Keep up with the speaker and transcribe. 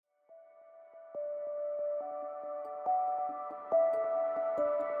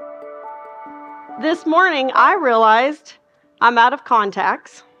This morning, I realized I'm out of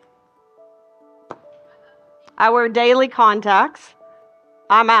contacts. I wear daily contacts.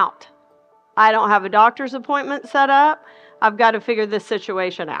 I'm out. I don't have a doctor's appointment set up. I've got to figure this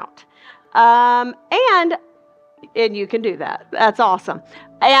situation out. And you can do that. That's awesome.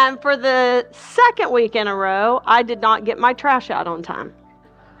 And for the second week in a row, I did not get my trash out on time.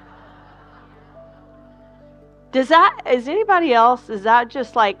 Is anybody else, is that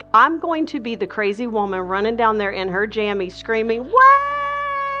just like, I'm going to be the crazy woman running down there in her jammies screaming,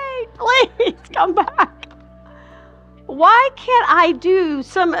 wait, please come back. Why can't I do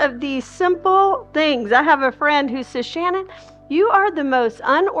some of these simple things? I have a friend who says, Shannon, you are the most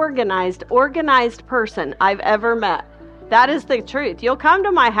organized person I've ever met. That is the truth. You'll come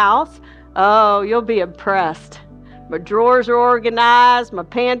to my house, you'll be impressed. My drawers are organized, my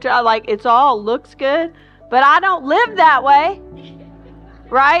pantry, it's all looks good. But I don't live that way,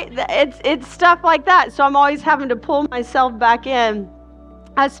 right? It's stuff like that. So I'm always having to pull myself back in.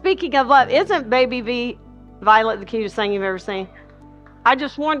 Speaking of love, isn't Baby V Violet the cutest thing you've ever seen? I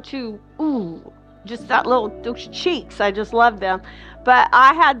just want to, just those cheeks. I just love them. But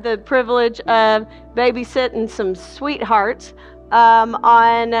I had the privilege of babysitting some sweethearts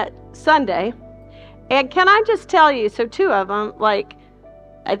on Sunday. And can I just tell you, so two of them,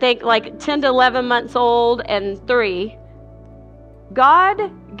 I think 10 to 11 months old and 3.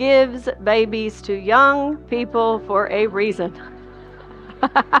 God gives babies to young people for a reason.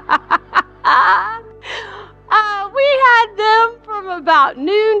 We had them from about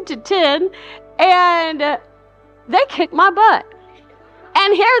noon to 10, and they kicked my butt.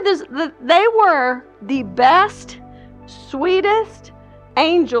 And they were the best, sweetest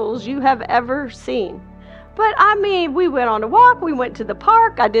angels you have ever seen. But we went on a walk, we went to the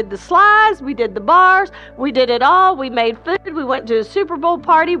park, I did the slides, we did the bars, we did it all, we made food, we went to a Super Bowl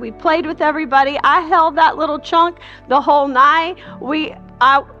party, we played with everybody. I held that little chunk the whole night.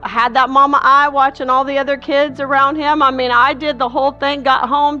 I had that mama eye watching all the other kids around him. I did the whole thing, got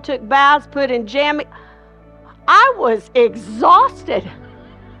home, took baths, put in jammy. I was exhausted.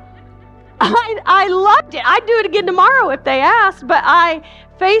 I loved it. I'd do it again tomorrow if they asked, but I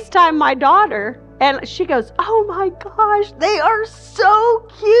FaceTimed my daughter. And she goes, oh my gosh, they are so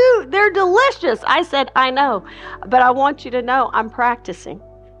cute. They're delicious. I said, I know, but I want you to know I'm practicing.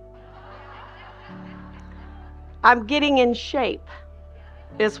 I'm getting in shape,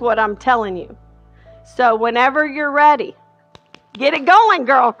 is what I'm telling you. So whenever you're ready, get it going,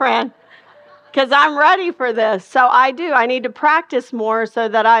 girlfriend, because I'm ready for this. So I need to practice more so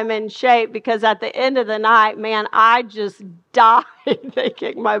that I'm in shape, because at the end of the night, man, I just died. They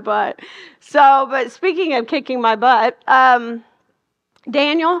kicked my butt. So, but speaking of kicking my butt,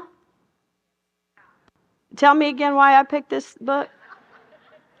 Daniel, tell me again why I picked this book.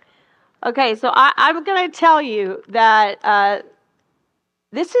 Okay, so I'm going to tell you that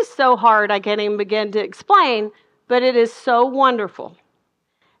this is so hard I can't even begin to explain, but it is so wonderful.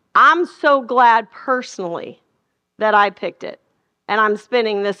 I'm so glad personally that I picked it, and I'm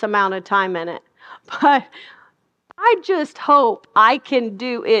spending this amount of time in it. But I just hope I can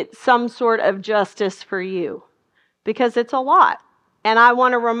do it some sort of justice for you, because it's a lot. And I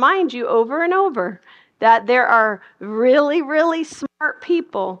want to remind you over and over that there are really, really smart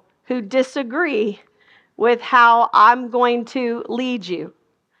people who disagree with how I'm going to lead you.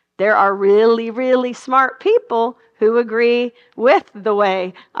 There are really, really smart people who agree with the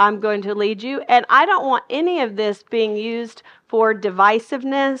way I'm going to lead you. And I don't want any of this being used for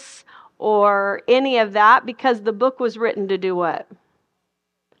divisiveness or any of that, because the book was written to do what?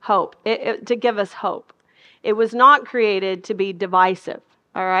 Hope. To give us hope. It was not created to be divisive,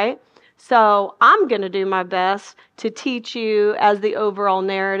 all right? So I'm going to do my best to teach you as the overall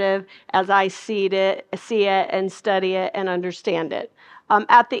narrative as I see it and study it and understand it.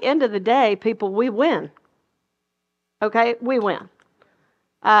 At the end of the day, people, we win. Okay? We win.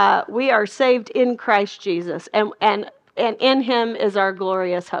 We are saved in Christ Jesus, and in him is our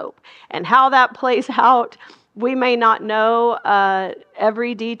glorious hope. And how that plays out, we may not know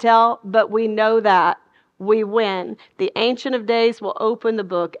every detail, but we know that we win. The Ancient of Days will open the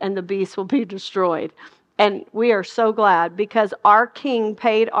book, and the beast will be destroyed. And we are so glad, because our King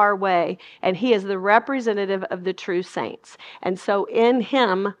paid our way, and he is the representative of the true saints. And so in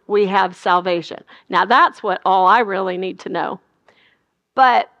him, we have salvation. Now, that's what all I really need to know.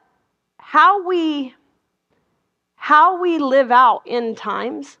 But how we live out in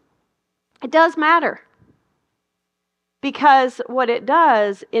times, it does matter. Because what it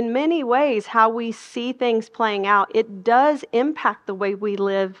does, in many ways, how we see things playing out, it does impact the way we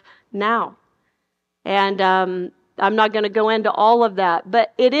live now. And I'm not going to go into all of that,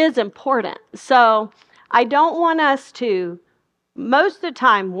 but it is important. So I don't want us to, most of the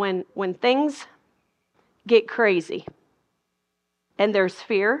time when things get crazy and there's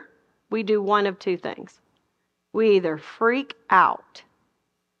fear, we do one of two things. We either freak out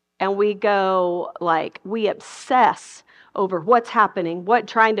and we go we obsess over what's happening,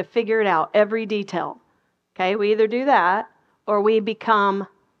 trying to figure it out, every detail. Okay, we either do that or we become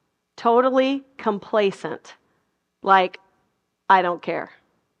totally complacent. I don't care.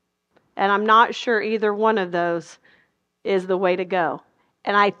 And I'm not sure either one of those is the way to go.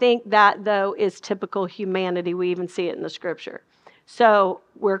 And I think that, though, is typical humanity. We even see it in the scripture. So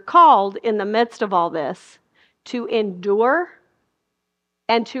we're called in the midst of all this to endure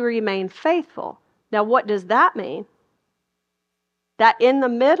and to remain faithful. Now, what does that mean? That in the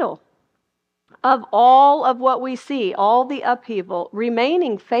middle of all of what we see, all the upheaval,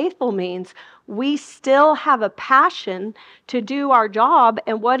 remaining faithful means we still have a passion to do our job.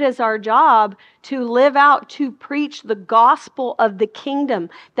 And what is our job? To live out, to preach the gospel of the kingdom,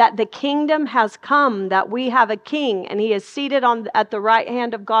 that the kingdom has come, that we have a king, and he is seated at the right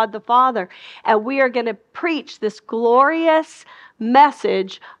hand of God the Father. And we are going to preach this glorious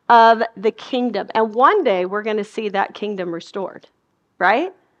message of the kingdom. And one day we're going to see that kingdom restored,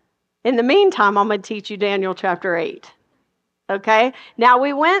 right? In the meantime, I'm going to teach you Daniel chapter 8. Okay? Now,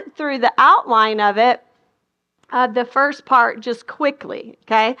 we went through the outline of it, the first part, just quickly.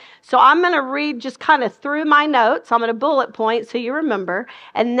 Okay? So I'm going to read just kind of through my notes. I'm going to bullet point so you remember.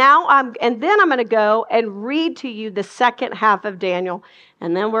 And then I'm going to go and read to you the second half of Daniel.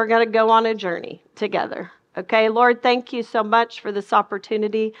 And then we're going to go on a journey together. Okay? Lord, thank you so much for this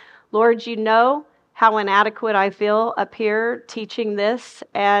opportunity. Lord, you know how inadequate I feel up here teaching this.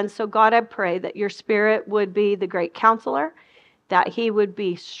 And so, God, I pray that your Spirit would be the great counselor, that he would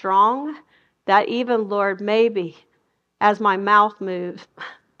be strong, that even, Lord, maybe as my mouth moves,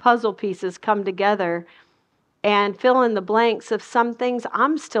 puzzle pieces come together and fill in the blanks of some things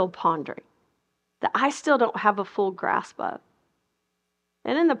I'm still pondering, that I still don't have a full grasp of.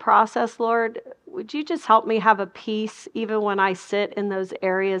 And in the process, Lord, would you just help me have a peace even when I sit in those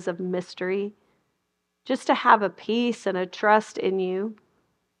areas of mystery? Just to have a peace and a trust in you,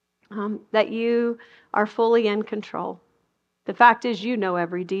 that you are fully in control. The fact is, you know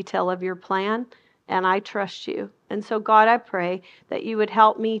every detail of your plan, and I trust you. And so, God, I pray that you would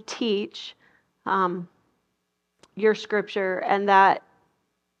help me teach your scripture, and that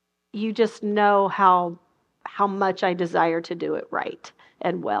you just know how much I desire to do it right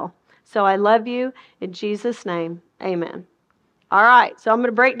and well. So I love you. In Jesus' name, amen. All right, so I'm going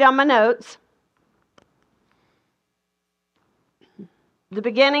to break down my notes. The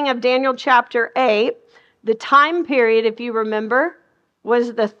beginning of Daniel chapter 8, the time period, if you remember,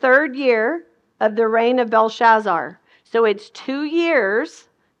 was the 3rd year of the reign of Belshazzar. So it's 2 years.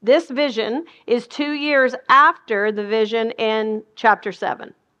 This vision is 2 years after the vision in chapter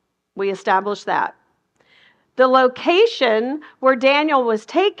 7. We established that. The location where Daniel was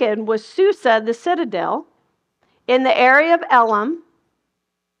taken was Susa, the citadel, in the area of Elam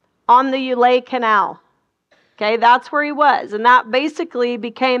on the Ulai Canal. Okay, that's where he was. And that basically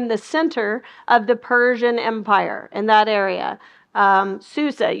became the center of the Persian Empire in that area.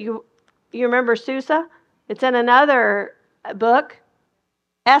 Susa, you remember Susa? It's in another book,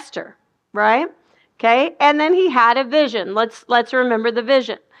 Esther, right? Okay, and then he had a vision. Let's remember the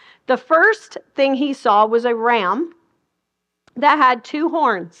vision. The first thing he saw was a ram that had 2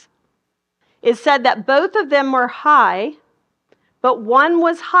 horns. It said that both of them were high, but one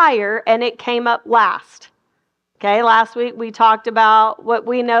was higher and it came up last. Okay, last week we talked about what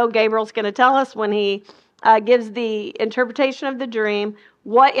we know Gabriel's going to tell us when he gives the interpretation of the dream.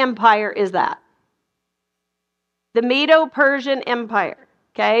 What empire is that? The Medo-Persian Empire.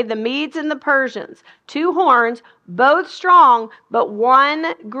 Okay, the Medes and the Persians. 2 horns, both strong, but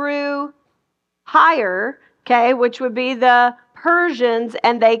one grew higher, okay, which would be the Persians,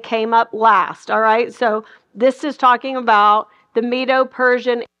 and they came up last. All right, so this is talking about the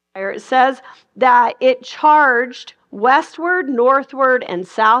Medo-Persian. It says that it charged westward, northward, and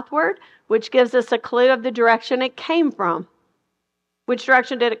southward, which gives us a clue of the direction it came from. Which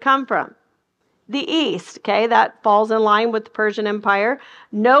direction did it come from? The east, okay, that falls in line with the Persian Empire.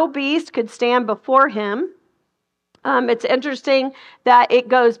 No beast could stand before him. It's interesting that it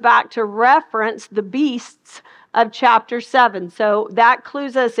goes back to reference the beasts of chapter 7. So that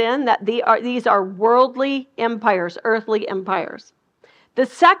clues us in that these are worldly empires, earthly empires. The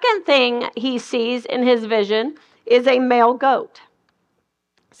second thing he sees in his vision is a male goat.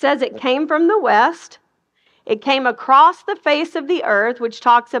 It says it came from the west. It came across the face of the earth, which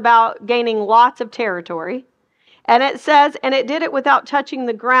talks about gaining lots of territory. And it says, and it did it without touching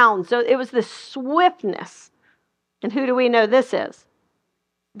the ground. So it was the swiftness. And who do we know this is?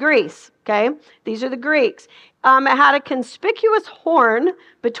 Greece, okay? These are the Greeks. It had a conspicuous horn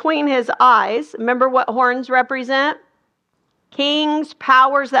between his eyes. Remember what horns represent? Kings,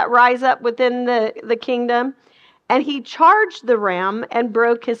 powers that rise up within the kingdom. And he charged the ram and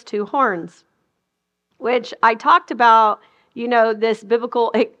broke his two horns, which I talked about, this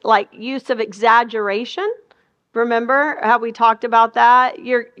biblical use of exaggeration. Remember how we talked about that?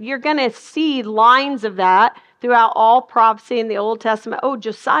 You're going to see lines of that throughout all prophecy in the Old Testament. Oh,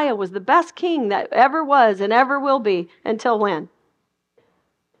 Josiah was the best king that ever was and ever will be. Until when?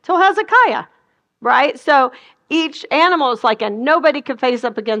 Till Hezekiah, right? So each animal is like, and nobody could face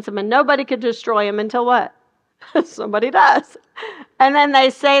up against him and nobody could destroy him until what? Somebody does. And then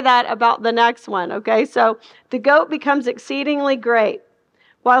they say that about the next one, okay? So the goat becomes exceedingly great.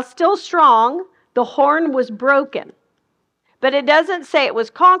 While still strong, the horn was broken. But it doesn't say it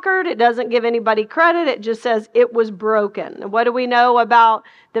was conquered. It doesn't give anybody credit. It just says it was broken. And what do we know about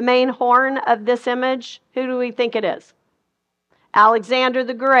the main horn of this image? Who do we think it is? Alexander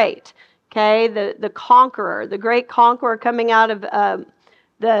the Great, okay? The conqueror, the great conqueror coming out of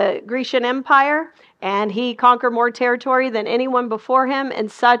the Grecian Empire. And he conquered more territory than anyone before him in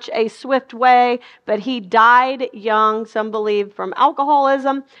such a swift way. But he died young, some believe from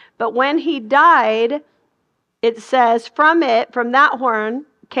alcoholism. But when he died, it says, from that horn,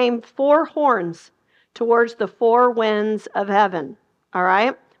 came 4 horns towards the 4 winds of heaven. All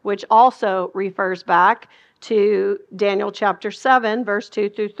right? Which also refers back to Daniel chapter 7, verse 2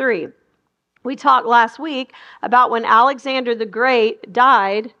 through 3. We talked last week about when Alexander the Great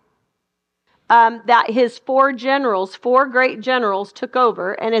died, that his 4 great generals took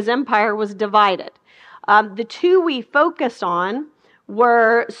over, and his empire was divided. The 2 we focused on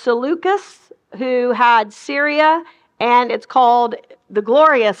were Seleucus, who had Syria, and it's called the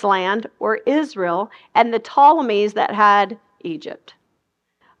Glorious Land, or Israel, and the Ptolemies that had Egypt.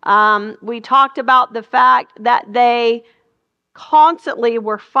 We talked about the fact that they constantly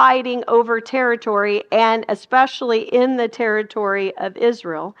were fighting over territory, and especially in the territory of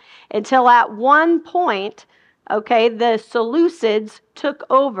Israel, until at one point, okay, the Seleucids took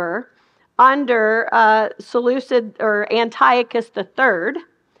over under Seleucid or Antiochus III,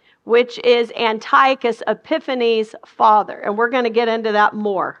 which is Antiochus Epiphanes' father. And we're going to get into that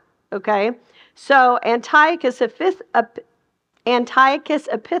more, okay? So Antiochus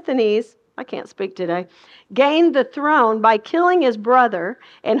Epiphanes, I can't speak today, gained the throne by killing his brother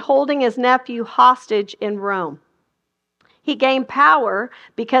and holding his nephew hostage in Rome. He gained power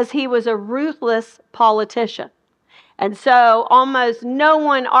because he was a ruthless politician. And so almost no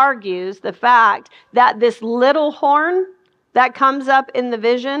one argues the fact that this little horn that comes up in the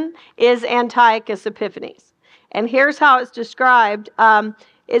vision is Antiochus Epiphanes. And here's how it's described.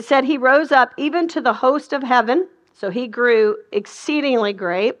 It said he rose up even to the host of heaven. So he grew exceedingly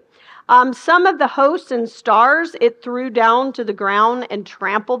great. Some of the hosts and stars it threw down to the ground and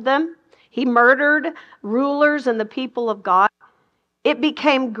trampled them. He murdered rulers and the people of God. It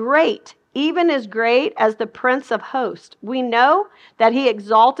became great, even as great as the Prince of Hosts. We know that he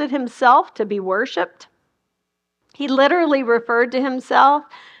exalted himself to be worshipped. He literally referred to himself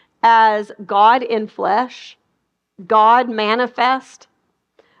as God in flesh, God manifest.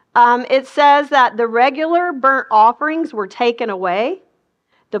 It says that the regular burnt offerings were taken away.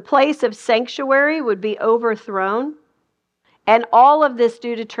 The place of sanctuary would be overthrown. And all of this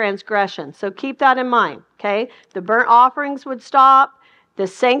due to transgression. So keep that in mind, okay? The burnt offerings would stop. The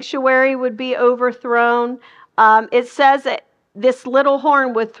sanctuary would be overthrown. It says that this little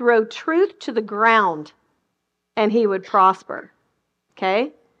horn would throw truth to the ground, and he would prosper.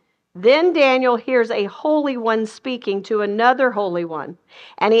 Okay? Then Daniel hears a holy one speaking to another holy one,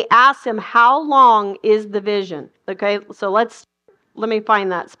 and he asks him, how long is the vision? Okay, so let me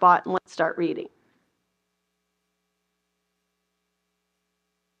find that spot and let's start reading.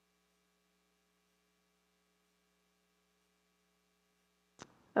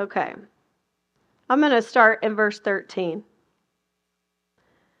 Okay. I'm going to start in verse 13.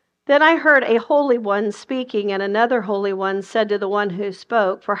 Then I heard a holy one speaking, and another holy one said to the one who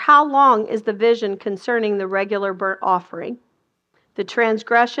spoke, for how long is the vision concerning the regular burnt offering, the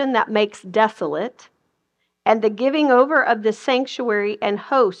transgression that makes desolate, and the giving over of the sanctuary and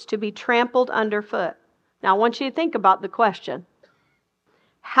host to be trampled underfoot? Now I want you to think about the question.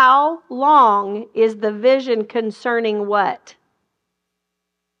 How long is the vision concerning what?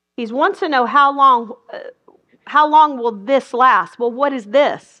 He wants to know how long will this last? Well, what is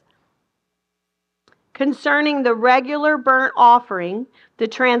this? concerning the regular burnt offering, the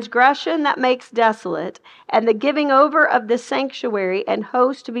transgression that makes desolate, and the giving over of the sanctuary and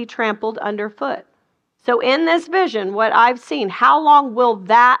host to be trampled underfoot. So in this vision, what I've seen, how long will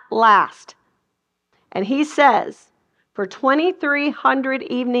that last? And he says, for 2,300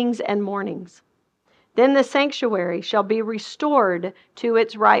 evenings and mornings. Then the sanctuary shall be restored to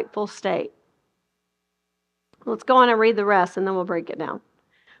its rightful state. Let's go on and read the rest, and then we'll break it down.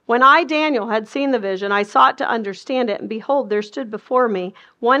 When I, Daniel, had seen the vision, I sought to understand it, and behold, there stood before me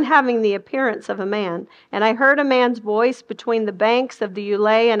one having the appearance of a man. And I heard a man's voice between the banks of the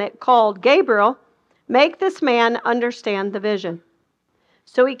Ulai, and it called, Gabriel, make this man understand the vision.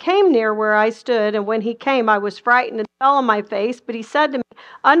 So he came near where I stood, and when he came, I was frightened and fell on my face. But he said to me,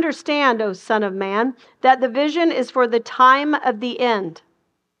 understand, O son of man, that the vision is for the time of the end.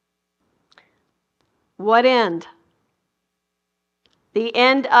 What end? The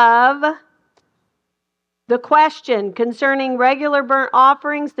end of the question concerning regular burnt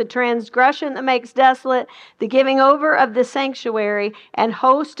offerings, the transgression that makes desolate, the giving over of the sanctuary, and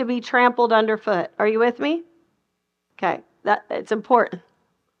hosts to be trampled underfoot. Are you with me? Okay, it's important.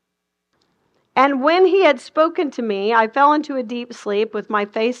 And when he had spoken to me, I fell into a deep sleep with my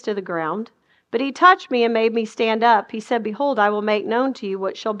face to the ground. But he touched me and made me stand up. He said, behold, I will make known to you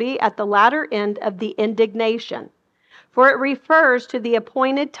what shall be at the latter end of the indignation. For it refers to the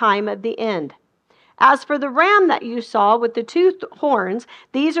appointed time of the end. As for the ram that you saw with the two horns,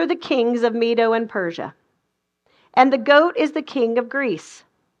 these are the kings of Medo and Persia. And the goat is the king of Greece.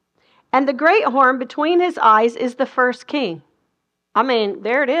 And the great horn between his eyes is the first king. I mean,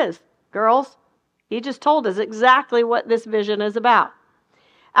 there it is, girls. He just told us exactly what this vision is about.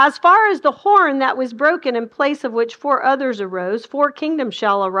 As far as the horn that was broken, in place of which 4 others arose, 4 kingdoms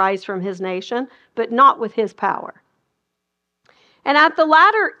shall arise from his nation, but not with his power. And at the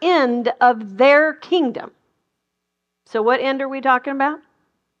latter end of their kingdom. So what end are we talking about?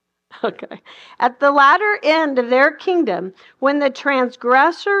 Okay. At the latter end of their kingdom, when the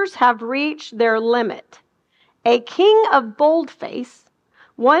transgressors have reached their limit, a king of boldface,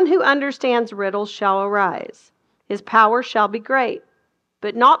 one who understands riddles, shall arise. His power shall be great,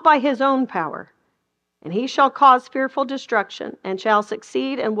 but not by his own power. And he shall cause fearful destruction, and shall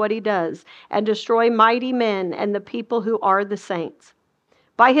succeed in what he does, and destroy mighty men and the people who are the saints.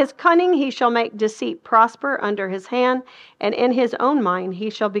 By his cunning he shall make deceit prosper under his hand, and in his own mind he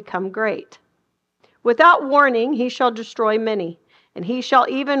shall become great. Without warning he shall destroy many, and he shall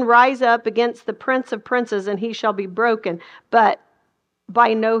even rise up against the prince of princes, and he shall be broken, but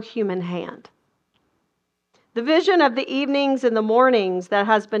by no human hand. The vision of the evenings and the mornings that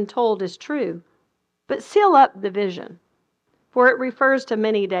has been told is true. But seal up the vision, for it refers to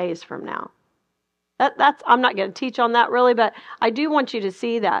many days from now. I'm not going to teach on that really, but I do want you to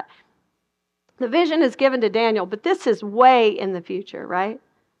see that. The vision is given to Daniel, but this is way in the future, right?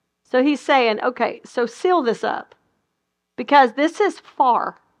 So he's saying, okay, so seal this up, because this is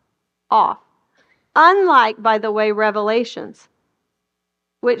far off. Unlike, by the way, Revelations,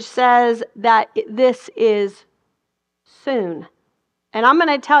 which says that this is soon. And I'm going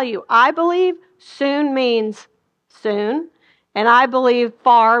to tell you, I believe soon means soon, and I believe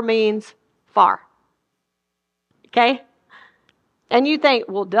far means far. Okay? And you think,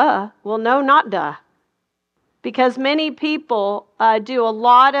 well, duh. Well, no, not duh. Because many people do a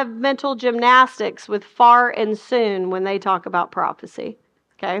lot of mental gymnastics with far and soon when they talk about prophecy.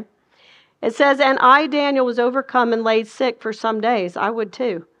 Okay? It says, and I, Daniel, was overcome and laid sick for some days. I would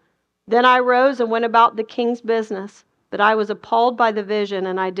too. Then I rose and went about the king's business. But I was appalled by the vision,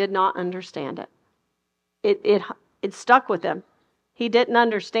 and I did not understand it. It stuck with him. He didn't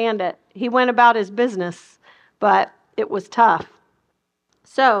understand it. He went about his business, but it was tough.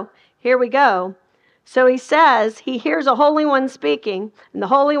 So, here we go. So he says, he hears a Holy One speaking, and the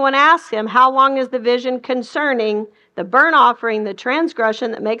Holy One asks him, how long is the vision concerning the burnt offering, the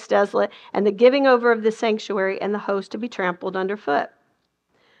transgression that makes desolate, and the giving over of the sanctuary, and the host to be trampled underfoot?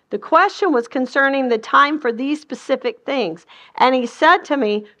 The question was concerning the time for these specific things. And he said to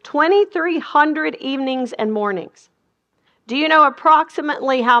me, 2,300 evenings and mornings. Do you know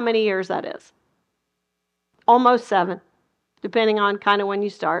approximately how many years that is? Almost 7, depending on kind of when you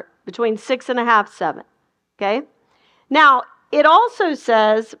start. Between 6.5, 7. Okay? Now, it also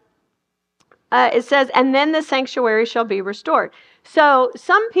says, and then the sanctuary shall be restored. So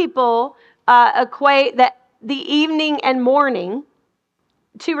some people equate that the evening and morning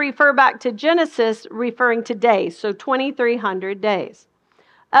to refer back to Genesis, referring to days, so 2,300 days.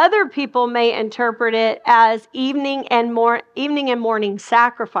 Other people may interpret it as evening and morning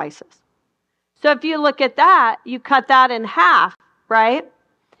sacrifices. So if you look at that, you cut that in half, right?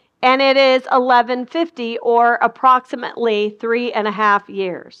 And it is 1150, or approximately 3.5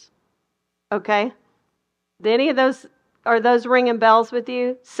 years. Okay? Any of those, are those ringing bells with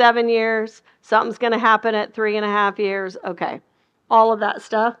you? 7 years, something's going to happen at 3.5 years. Okay. All of that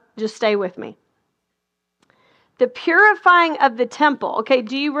stuff, just stay with me. The purifying of the temple. Okay,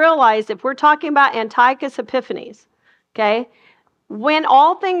 do you realize if we're talking about Antiochus Epiphanes, okay, when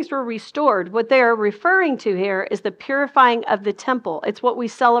all things were restored, what they are referring to here is the purifying of the temple. It's what we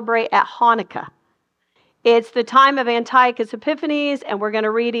celebrate at Hanukkah. It's the time of Antiochus Epiphanes, and we're going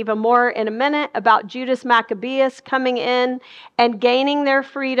to read even more in a minute about Judas Maccabeus coming in and gaining their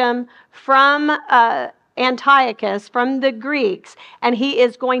freedom from Antiochus, from the Greeks, and he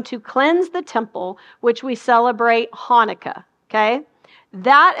is going to cleanse the temple, which we celebrate Hanukkah, okay?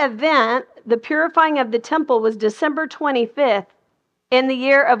 That event, the purifying of the temple, was December 25th in the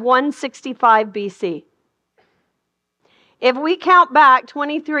year of 165 BC. If we count back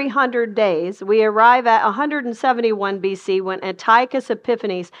 2,300 days, we arrive at 171 BC when Antiochus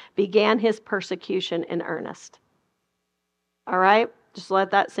Epiphanes began his persecution in earnest. All right? Just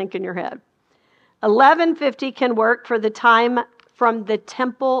let that sink in your head. 1150 can work for the time from the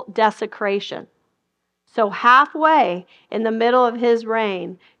temple desecration. So halfway in the middle of his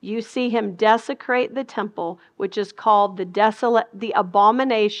reign, you see him desecrate the temple, which is called the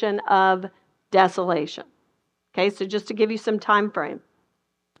abomination of desolation. Okay, so just to give you some time frame.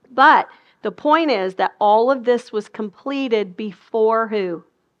 But the point is that all of this was completed before who?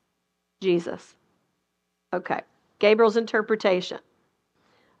 Jesus. Okay, Gabriel's interpretation.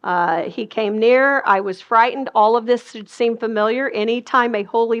 He came near, I was frightened. All of this should seem familiar. Anytime a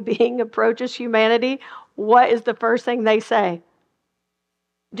holy being approaches humanity, what is the first thing they say?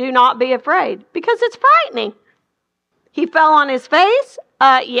 Do not be afraid, because it's frightening. He fell on his face?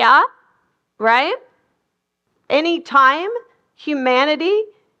 Yeah, right? Anytime humanity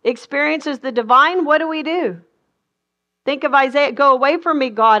experiences the divine, what do? Think of Isaiah, go away from me,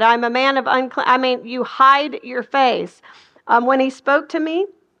 God. I'm a man of unclean. You hide your face. When he spoke to me,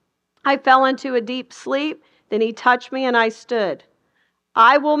 I fell into a deep sleep. Then he touched me and I stood.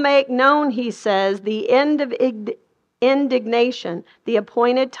 I will make known, he says, the end of indignation, the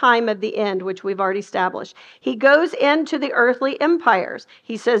appointed time of the end, which we've already established. He goes into the earthly empires.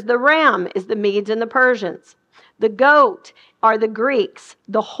 He says the ram is the Medes and the Persians. The goat are the Greeks.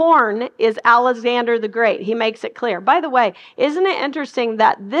 The horn is Alexander the Great. He makes it clear. By the way, isn't it interesting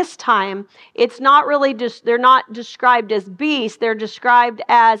that this time it's not really just, they're not described as beasts, they're described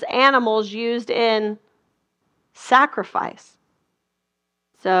as animals used in sacrifice.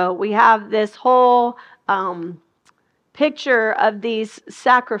 So we have this whole picture of these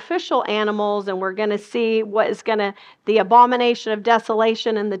sacrificial animals, and we're going to see what is the abomination of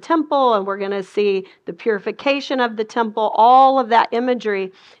desolation in the temple, and we're going to see the purification of the temple. All of that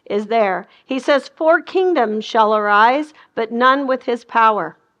imagery is there. He says, 4 kingdoms shall arise, but none with his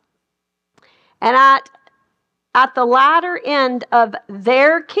power. And at the latter end of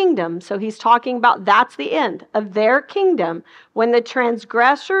their kingdom, so he's talking about that's the end of their kingdom, when the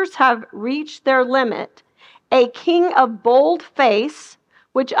transgressors have reached their limit, a king of bold face,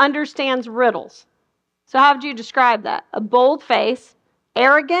 which understands riddles. So how would you describe that? A bold face,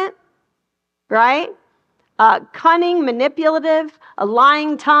 arrogant, right? Cunning, manipulative, a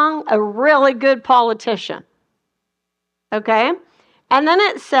lying tongue, a really good politician. Okay? And then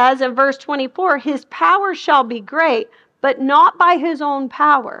it says in verse 24, his power shall be great, but not by his own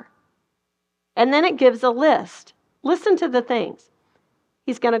power. And then it gives a list. Listen to the things.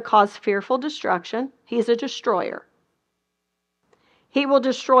 He's going to cause fearful destruction. He's a destroyer. He will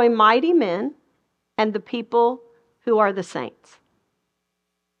destroy mighty men and the people who are the saints.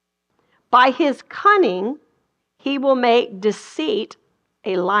 By his cunning, he will make deceit,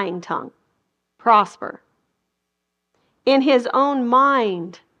 a lying tongue, prosper. In his own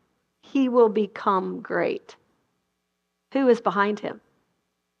mind, he will become great. Who is behind him?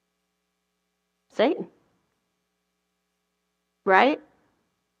 Satan. Right?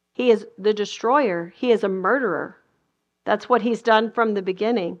 He is the destroyer. He is a murderer. That's what he's done from the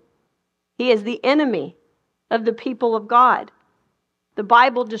beginning. He is the enemy of the people of God. The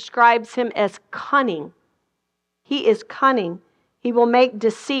Bible describes him as cunning. He is cunning. He will make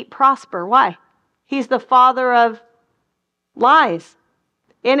deceit prosper. Why? He's the father of lies.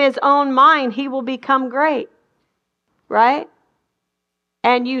 In his own mind, he will become great. Right?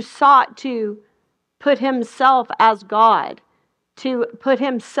 And you sought to put himself as God, to put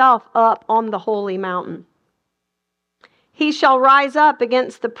himself up on the holy mountain. He shall rise up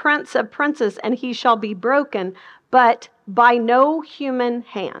against the prince of princes, and he shall be broken, but by no human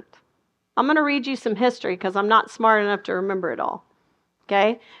hand. I'm going to read you some history because I'm not smart enough to remember it all.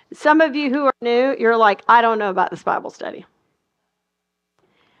 Okay? Some of you who are new, you're like, I don't know about this Bible study.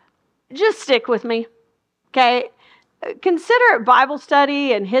 Just stick with me. Okay? Consider it Bible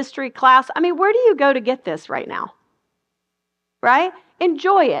study and history class. I mean, where do you go to get this right now? Right?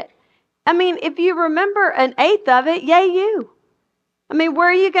 Enjoy it. I mean, if you remember an eighth of it, yay you. I mean,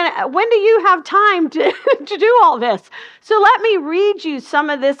 when do you have time to do all this? So let me read you some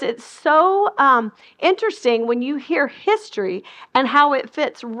of this. It's so interesting when you hear history and how it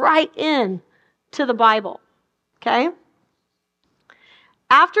fits right in to the Bible. Okay?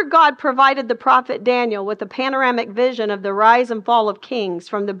 After God provided the prophet Daniel with a panoramic vision of the rise and fall of kings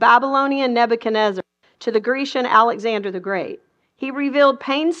from the Babylonian Nebuchadnezzar to the Grecian Alexander the Great, he revealed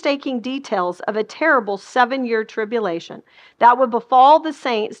painstaking details of a terrible 7-year tribulation that would befall the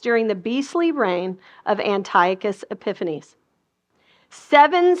saints during the beastly reign of Antiochus Epiphanes.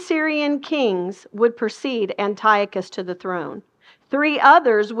 7 Syrian kings would precede Antiochus to the throne. 3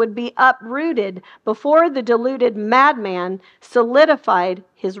 others would be uprooted before the deluded madman solidified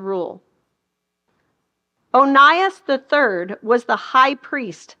his rule. Onias III was the high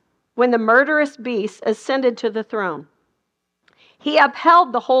priest when the murderous beast ascended to the throne. He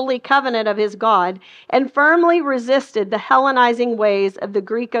upheld the holy covenant of his God and firmly resisted the Hellenizing ways of the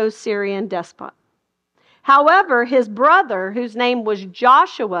Greco-Syrian despot. However, his brother, whose name was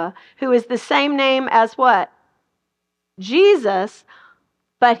Joshua, who is the same name as what? Jesus,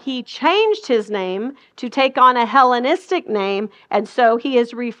 but he changed his name to take on a Hellenistic name, and so he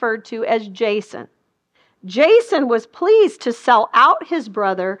is referred to as Jason. Jason was pleased to sell out his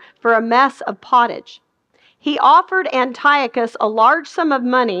brother for a mess of pottage. He offered Antiochus a large sum of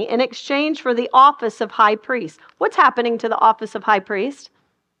money in exchange for the office of high priest. What's happening to the office of high priest?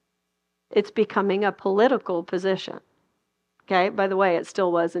 It's becoming a political position. Okay, by the way, it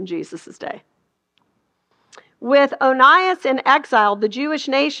still was in Jesus' day. With Onias in exile, the Jewish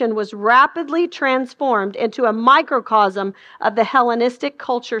nation was rapidly transformed into a microcosm of the Hellenistic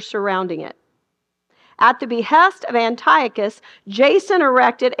culture surrounding it. At the behest of Antiochus, Jason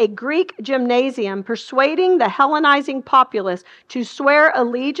erected a Greek gymnasium, persuading the Hellenizing populace to swear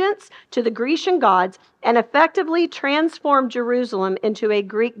allegiance to the Grecian gods and effectively transformed Jerusalem into a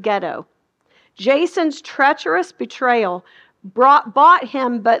Greek ghetto. Jason's treacherous betrayal bought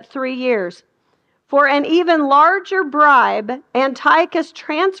him but 3 years. For an even larger bribe, Antiochus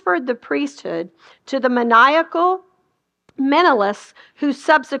transferred the priesthood to the maniacal Menelaus, who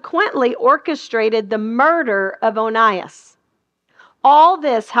subsequently orchestrated the murder of Onias. All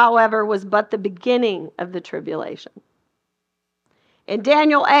this, however, was but the beginning of the tribulation. In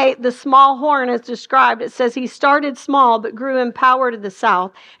Daniel 8, the small horn is described. It says he started small but grew in power to the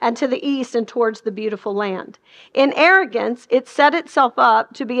south and to the east and towards the beautiful land. In arrogance, it set itself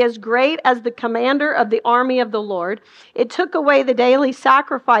up to be as great as the commander of the army of the Lord. It took away the daily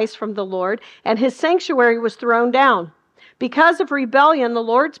sacrifice from the Lord, and his sanctuary was thrown down. Because of rebellion, the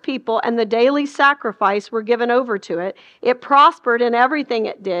Lord's people and the daily sacrifice were given over to it. It prospered in everything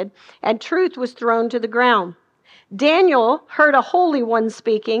it did, and truth was thrown to the ground. Daniel heard a holy one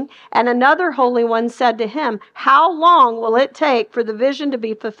speaking, and another holy one said to him, "How long will it take for the vision to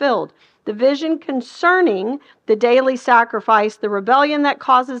be fulfilled?" The vision concerning the daily sacrifice, the rebellion that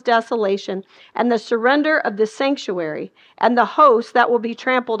causes desolation, and the surrender of the sanctuary, and the host that will be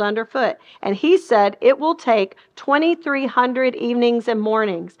trampled underfoot. And he said, it will take 2,300 evenings and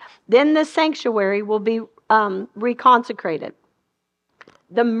mornings. Then the sanctuary will be reconsecrated.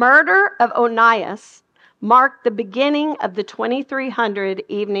 The murder of Onias marked the beginning of the 2,300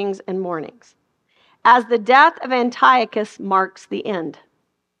 evenings and mornings, as the death of Antiochus marks the end.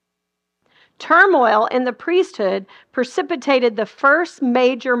 Turmoil in the priesthood precipitated the first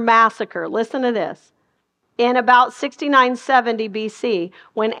major massacre. Listen to this. In about 6970 BC,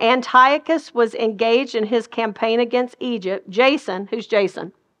 when Antiochus was engaged in his campaign against Egypt, Jason, who's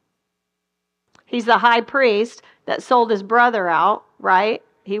Jason? He's the high priest that sold his brother out, right?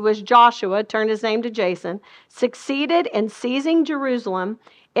 He was Joshua, turned his name to Jason, succeeded in seizing Jerusalem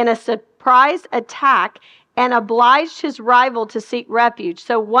in a surprise attack and obliged his rival to seek refuge.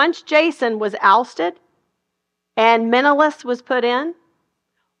 So once Jason was ousted and Menelaus was put in,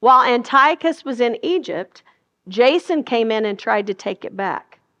 while Antiochus was in Egypt, Jason came in and tried to take it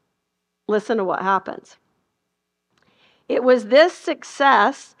back. Listen to what happens. It was this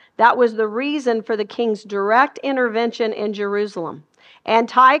success that was the reason for the king's direct intervention in Jerusalem.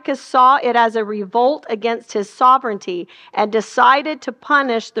 Antiochus saw it as a revolt against his sovereignty and decided to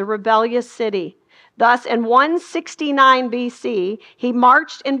punish the rebellious city. Thus, in 169 BC, he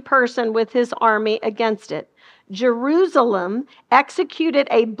marched in person with his army against it. Jerusalem executed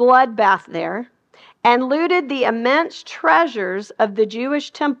a bloodbath there, and looted the immense treasures of the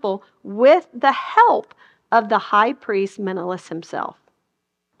Jewish temple with the help of the high priest Menelaus himself.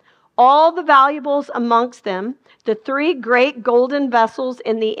 All the valuables amongst them, the 3 great golden vessels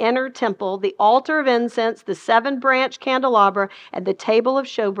in the inner temple, the altar of incense, the 7-branch candelabra, and the table of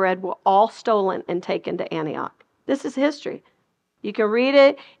showbread were all stolen and taken to Antioch. This is history. You can read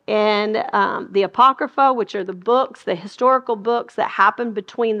it in the Apocrypha, which are the books, the historical books that happened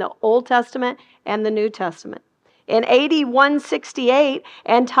between the Old Testament and the New Testament. In AD 168,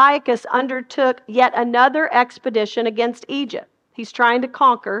 Antiochus undertook yet another expedition against Egypt. He's trying to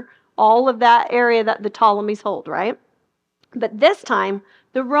conquer all of that area that the Ptolemies hold, right? But this time,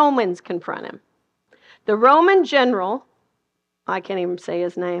 the Romans confront him. The Roman general, I can't even say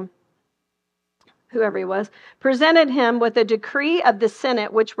his name, whoever he was, presented him with a decree of the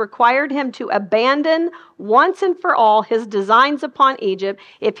Senate which required him to abandon once and for all his designs upon Egypt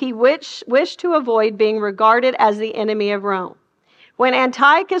if he wished to avoid being regarded as the enemy of Rome. When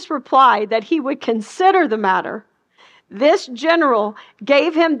Antiochus replied that he would consider the matter, this general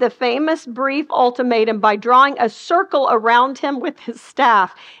gave him the famous brief ultimatum by drawing a circle around him with his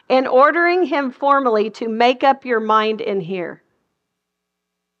staff and ordering him formally to make up your mind in here.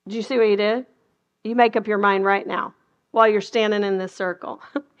 Did you see what he did? You make up your mind right now while you're standing in this circle.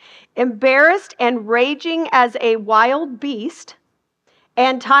 Embarrassed and raging as a wild beast,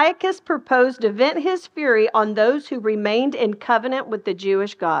 Antiochus proposed to vent his fury on those who remained in covenant with the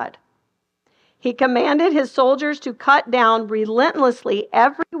Jewish God. He commanded his soldiers to cut down relentlessly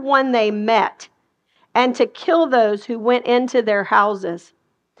everyone they met and to kill those who went into their houses.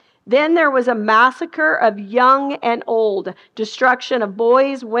 Then there was a massacre of young and old, destruction of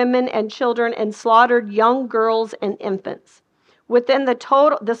boys, women, and children, and slaughtered young girls and infants. Within the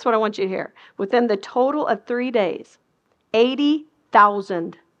total, this is what I want you to hear, within the total of 3 days,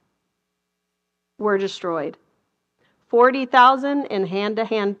 80,000 were destroyed. 40,000 in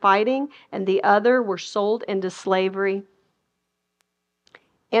hand-to-hand fighting, and the other were sold into slavery.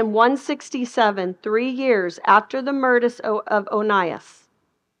 In 167, 3 years after the murder of Onias,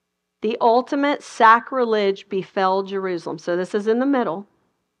 the ultimate sacrilege befell Jerusalem. So this is in the middle.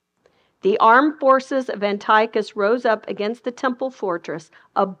 The armed forces of Antiochus rose up against the temple fortress,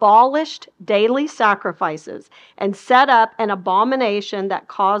 abolished daily sacrifices, and set up an abomination that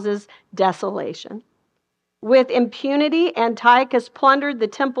causes desolation. With impunity, Antiochus plundered the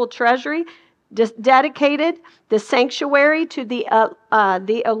temple treasury, dedicated the sanctuary to the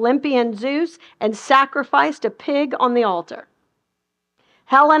Olympian Zeus, and sacrificed a pig on the altar.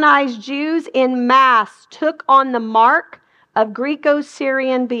 Hellenized Jews in mass took on the mark of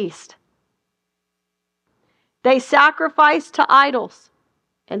Greco-Syrian beast. They sacrificed to idols,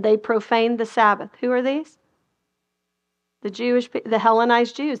 and they profaned the Sabbath. Who are these? The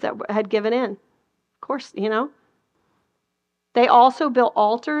Hellenized Jews that had given in. Of course, you know. They also built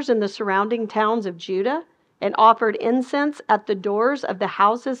altars in the surrounding towns of Judah and offered incense at the doors of the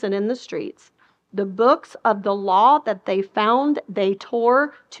houses and in the streets. The books of the law that they found, they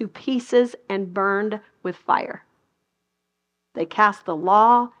tore to pieces and burned with fire. They cast the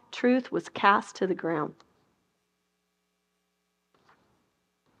law, truth was cast to the ground.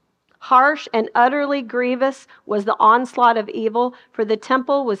 Harsh and utterly grievous was the onslaught of evil, for the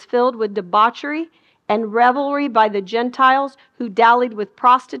temple was filled with debauchery and revelry by the Gentiles who dallied with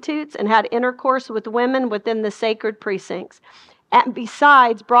prostitutes and had intercourse with women within the sacred precincts, and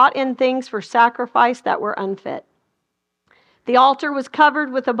besides brought in things for sacrifice that were unfit. The altar was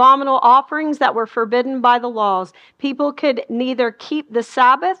covered with abominable offerings that were forbidden by the laws. People could neither keep the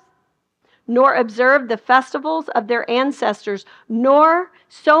Sabbath nor observe the festivals of their ancestors, nor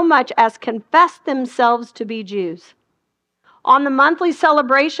so much as confess themselves to be Jews. On the monthly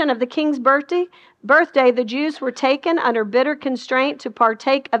celebration of the king's birthday, the Jews were taken under bitter constraint to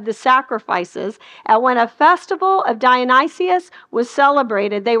partake of the sacrifices, and when a festival of Dionysius was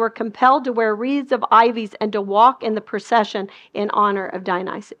celebrated, they were compelled to wear wreaths of ivies and to walk in the procession in honor of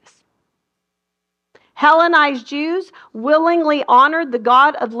Dionysius. Hellenized Jews willingly honored the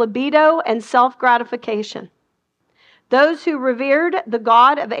god of libido and self-gratification. Those who revered the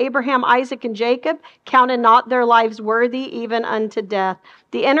God of Abraham, Isaac, and Jacob counted not their lives worthy even unto death.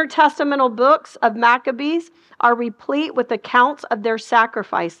 The intertestamental books of Maccabees are replete with accounts of their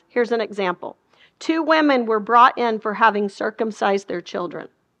sacrifice. Here's an example. 2 women were brought in for having circumcised their children.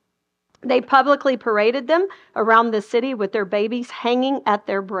 They publicly paraded them around the city with their babies hanging at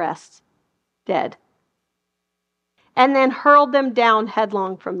their breasts, dead, and then hurled them down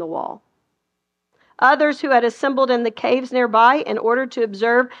headlong from the wall. Others who had assembled in the caves nearby in order to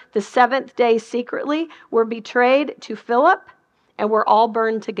observe the 7th day secretly were betrayed to Philip and were all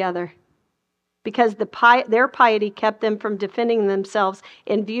burned together. because their piety kept them from defending themselves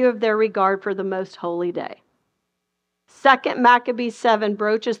in view of their regard for the most holy day. 2 Maccabees 7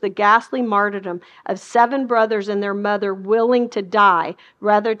 broaches the ghastly martyrdom of 7 brothers and their mother willing to die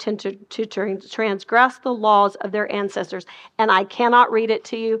rather than to transgress the laws of their ancestors. And I cannot read it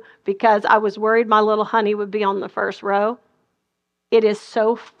to you because I was worried my little honey would be on the first row. It is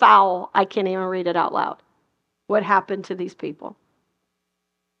so foul, I can't even read it out loud. What happened to these people?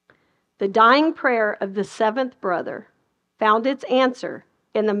 The dying prayer of the 7th brother found its answer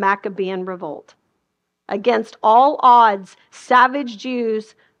in the Maccabean revolt. Against all odds, savage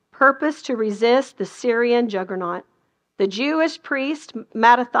Jews purposed to resist the Syrian juggernaut. The Jewish priest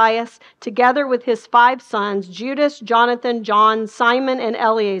Mattathias, together with his 5 sons, Judas, Jonathan, John, Simon, and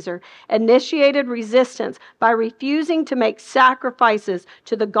Eleazar, initiated resistance by refusing to make sacrifices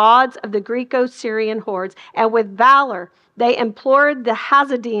to the gods of the Greco-Syrian hordes, and with valor they implored the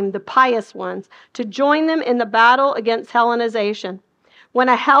Hasidim, the pious ones, to join them in the battle against Hellenization. When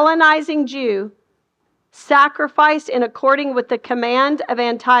a Hellenizing Jew sacrificed in according with the command of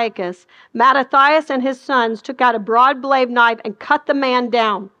Antiochus, Mattathias and his sons took out a broad-blade knife and cut the man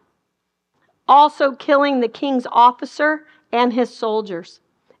down, also killing the king's officer and his soldiers.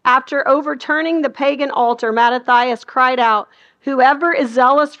 After overturning the pagan altar, Mattathias cried out, "Whoever is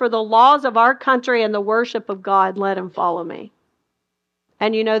zealous for the laws of our country and the worship of God, let him follow me."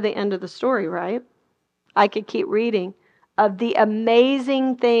 And you know the end of the story, right? I could keep reading of the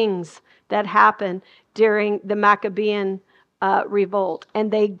amazing things that happened during the Maccabean revolt,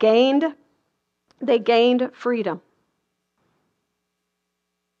 and they gained freedom.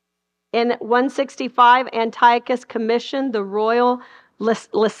 In 165, Antiochus commissioned the royal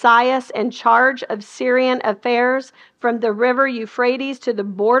Lysias in charge of Syrian affairs from the river Euphrates to the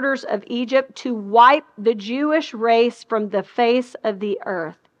borders of Egypt to wipe the Jewish race from the face of the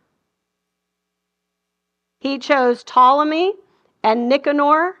earth. He chose Ptolemy and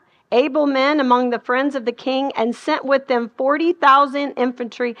Nicanor, able men among the friends of the king, and sent with them 40,000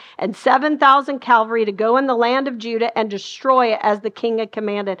 infantry and 7,000 cavalry to go in the land of Judah and destroy it as the king had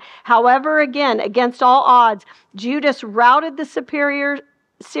commanded. However, again, against all odds, Judas routed the superior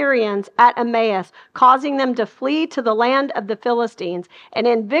Syrians at Emmaus, causing them to flee to the land of the Philistines. And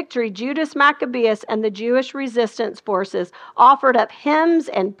in victory, Judas Maccabeus and the Jewish resistance forces offered up hymns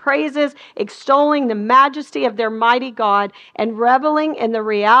and praises, extolling the majesty of their mighty God and reveling in the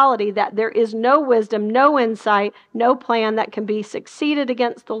reality that there is no wisdom, no insight, no plan that can be succeeded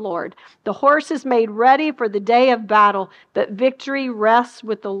against the Lord. The horse is made ready for the day of battle, but victory rests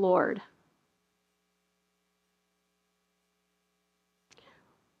with the Lord.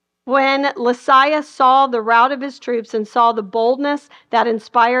 When Lysias saw the rout of his troops and saw the boldness that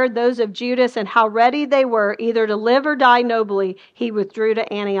inspired those of Judas and how ready they were either to live or die nobly, he withdrew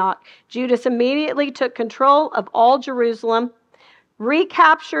to Antioch. Judas immediately took control of all Jerusalem,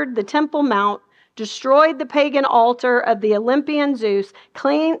 recaptured the Temple Mount, destroyed the pagan altar of the Olympian Zeus,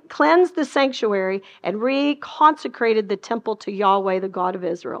 cleansed the sanctuary, and reconsecrated the temple to Yahweh, the God of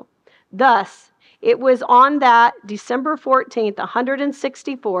Israel. Thus, it was on that December 14th,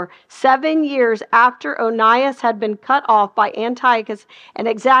 164, 7 years after Onias had been cut off by Antiochus, and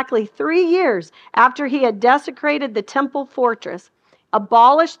exactly 3 years after he had desecrated the temple fortress,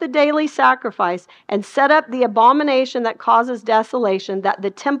 abolished the daily sacrifice, and set up the abomination that causes desolation, that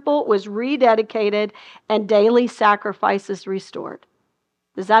the temple was rededicated and daily sacrifices restored.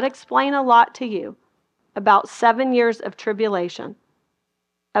 Does that explain a lot to you about 7 years of tribulation?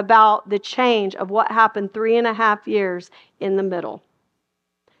 About the change of what happened 3.5 years in the middle.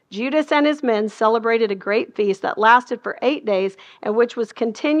 Judas and his men celebrated a great feast that lasted for 8 days and which was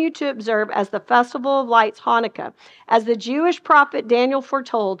continued to observe as the festival of lights, Hanukkah. As the Jewish prophet Daniel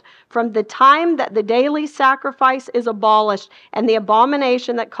foretold, from the time that the daily sacrifice is abolished and the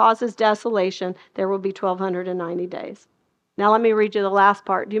abomination that causes desolation, there will be 1,290 days. Now let me read you the last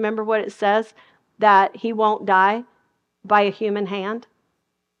part. Do you remember what it says? That he won't die by a human hand?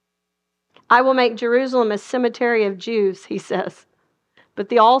 I will make Jerusalem a cemetery of Jews, he says. But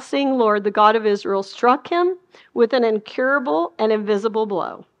the all-seeing Lord, the God of Israel, struck him with an incurable and invisible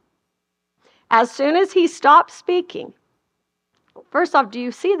blow. As soon as he stopped speaking, first off, do you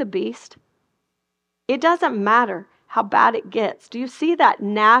see the beast? It doesn't matter how bad it gets. Do you see that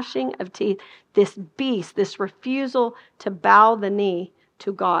gnashing of teeth? This beast, this refusal to bow the knee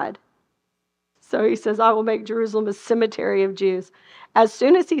to God. So he says, I will make Jerusalem a cemetery of Jews. As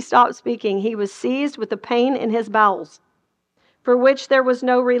soon as he stopped speaking, he was seized with a pain in his bowels, for which there was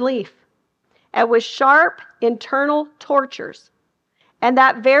no relief, and with sharp internal tortures, and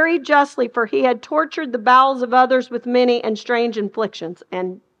that very justly, for he had tortured the bowels of others with many and strange inflictions.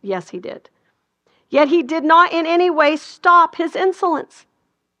 And yes, he did. Yet he did not in any way stop his insolence,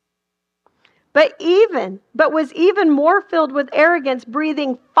 but was even more filled with arrogance,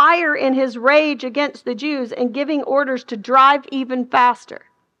 breathing fire in his rage against the Jews and giving orders to drive even faster.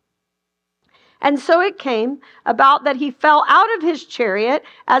 And so it came about that he fell out of his chariot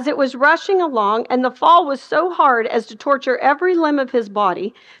as it was rushing along, and the fall was so hard as to torture every limb of his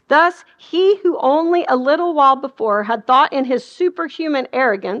body. Thus, he who only a little while before had thought in his superhuman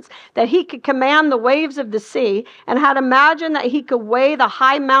arrogance that he could command the waves of the sea, and had imagined that he could weigh the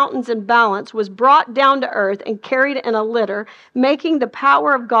high mountains in balance, was brought down to earth and carried in a litter, making the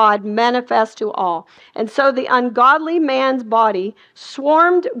power of God manifest to all. And so the ungodly man's body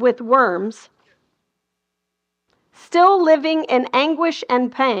swarmed with worms, still living in anguish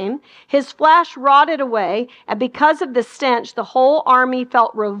and pain. His flesh rotted away, and because of the stench, the whole army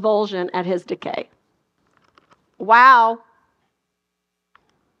felt revulsion at his decay. Wow.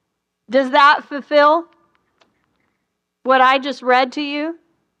 Does that fulfill what I just read to you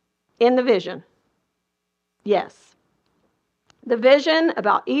in the vision? Yes. The vision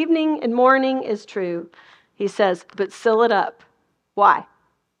about evening and morning is true. He says, but seal it up. Why?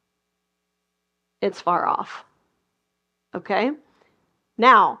 It's far off. Okay?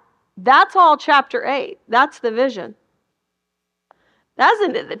 Now, that's all chapter 8. That's the vision.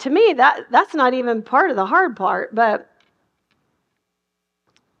 To me, that's not even part of the hard part, but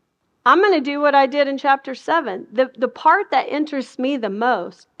I'm going to do what I did in chapter 7. The part that interests me the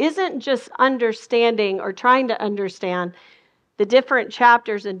most isn't just understanding or trying to understand the different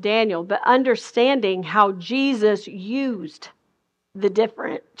chapters in Daniel, but understanding how Jesus used the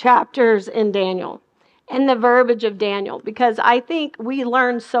different chapters in Daniel and the verbiage of Daniel, because I think we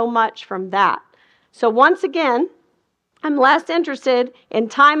learn so much from that. So once again, I'm less interested in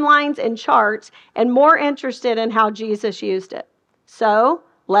timelines and charts and more interested in how Jesus used it. So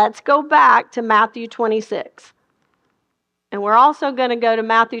let's go back to Matthew 26. And we're also going to go to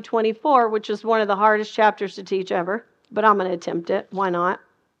Matthew 24, which is one of the hardest chapters to teach ever, but I'm going to attempt it. Why not?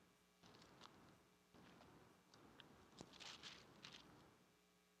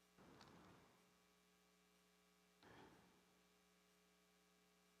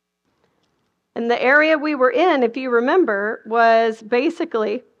 And the area we were in, if you remember, was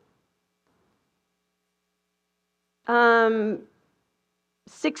basically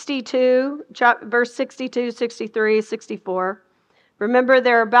 62, verse 62, 63, 64.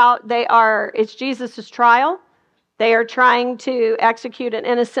 Remember, it's Jesus' trial. They are trying to execute an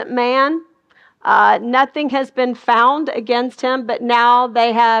innocent man. Nothing has been found against him, but now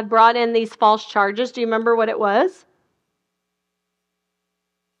they have brought in these false charges. Do you remember what it was?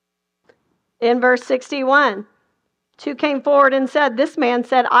 In verse 61, 2 came forward and said, this man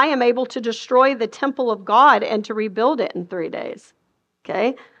said, I am able to destroy the temple of God and to rebuild it in 3 days.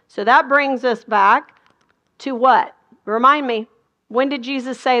 Okay, so that brings us back to what? Remind me, when did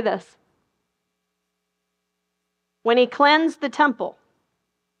Jesus say this? When he cleansed the temple.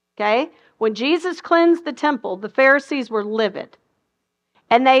 Okay, when Jesus cleansed the temple, the Pharisees were livid.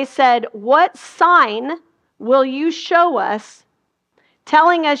 And they said, what sign will you show us,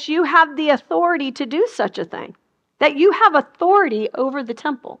 telling us you have the authority to do such a thing, that you have authority over the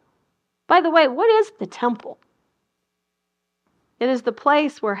temple? By the way, what is the temple? It is the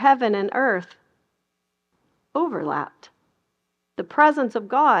place where heaven and earth overlapped. The presence of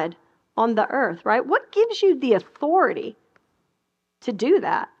God on the earth, right? What gives you the authority to do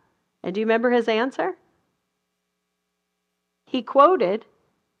that? And do you remember his answer? He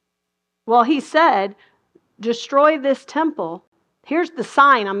said, destroy this temple. Here's the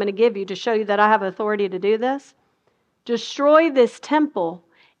sign I'm going to give you to show you that I have authority to do this. Destroy this temple,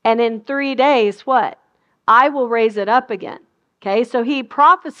 and in 3 days, what? I will raise it up again. Okay, so he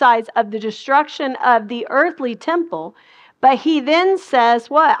prophesies of the destruction of the earthly temple, but he then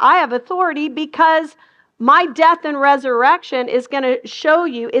says, what? I have authority because my death and resurrection is going to show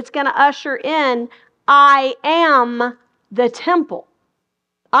you, it's going to usher in, I am the temple.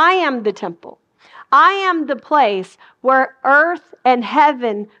 I am the temple. I am the place where earth and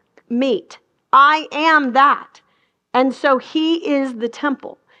heaven meet. I am that. And so he is the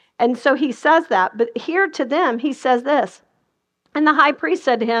temple. And so he says that. But here to them, he says this. And the high priest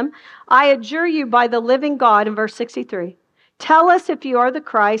said to him, I adjure you by the living God, in verse 63, tell us if you are the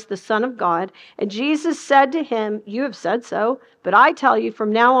Christ, the Son of God. And Jesus said to him, you have said so, but I tell you,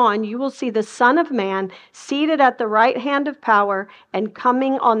 from now on, you will see the Son of Man seated at the right hand of power and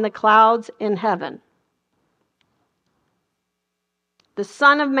coming on the clouds in heaven. The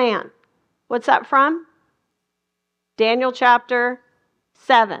Son of Man. What's that from? Daniel chapter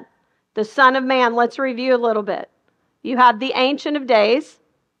 7. The Son of Man. Let's review a little bit. You have the Ancient of Days,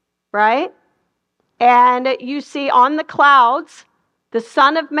 right? And you see on the clouds, the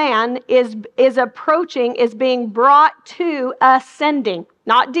Son of Man is approaching, is being brought to ascending,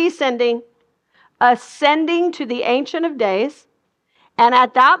 not descending, ascending to the Ancient of Days. And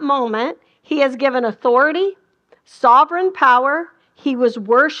at that moment, he is given authority, sovereign power. He was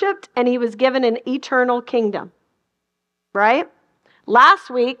worshiped, and he was given an eternal kingdom. Right?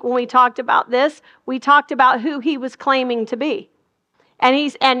 Last week, when we talked about this, we talked about who he was claiming to be.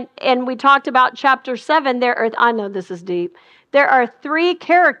 And we talked about chapter 7. I know this is deep. There are 3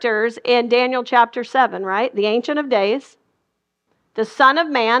 characters in Daniel chapter 7, right? The Ancient of Days, the Son of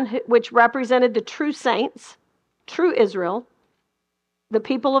Man, which represented the true saints, true Israel, the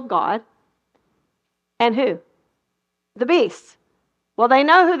people of God, and who? The beasts. Well, they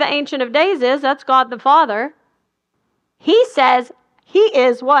know who the Ancient of Days is. That's God the Father. He says he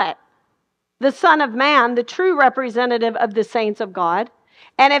is what? The Son of Man, the true representative of the saints of God.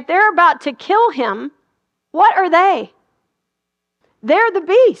 And if they're about to kill him, what are they? They're the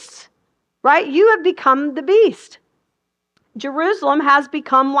beasts, right? You have become the beast. Jerusalem has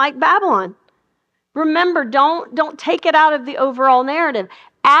become like Babylon. Remember, don't take it out of the overall narrative.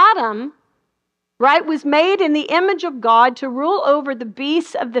 Adam, right, was made in the image of God to rule over the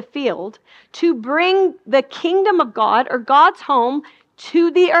beasts of the field, to bring the kingdom of God or God's home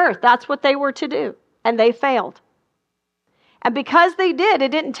to the earth. That's what they were to do. And they failed. And because they did,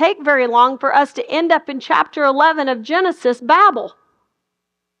 it didn't take very long for us to end up in chapter 11 of Genesis, Babel,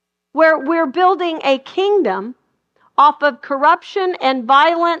 where we're building a kingdom off of corruption and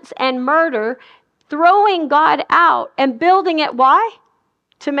violence and murder, throwing God out and building it. Why?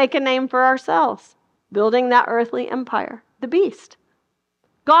 To make a name for ourselves. Building that earthly empire, the beast.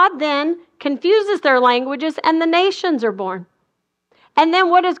 God then confuses their languages and the nations are born. And then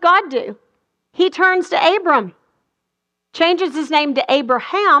what does God do? He turns to Abram, changes his name to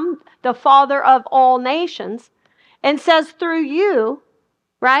Abraham, the father of all nations, and says, through you,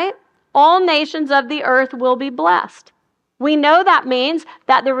 right, all nations of the earth will be blessed. We know that means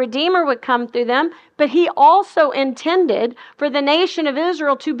that the Redeemer would come through them, but he also intended for the nation of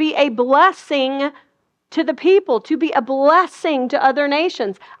Israel to be a blessing to the people, to be a blessing to other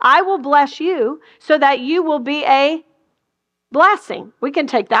nations. I will bless you so that you will be a blessing. We can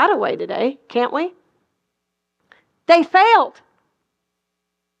take that away today, can't we? They failed.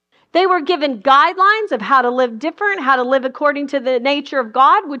 They were given guidelines of how to live different, how to live according to the nature of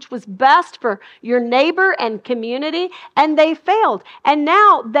God, which was best for your neighbor and community, and they failed. And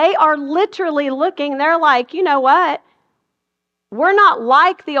now they are literally looking, they're like, you know what? We're not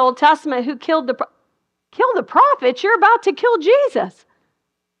like the Old Testament who killed the prophets. You're about to kill Jesus.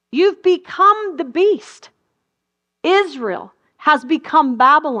 You've become the beast. Israel has become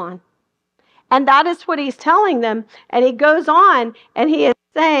Babylon. And that is what he's telling them. And he goes on and he is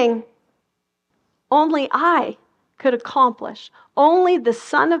saying, only I could accomplish, only the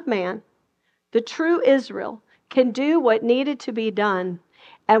Son of Man, the true Israel, can do what needed to be done.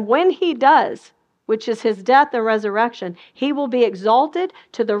 And when he does, which is his death and resurrection, he will be exalted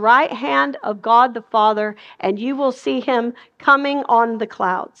to the right hand of God the Father, and you will see him coming on the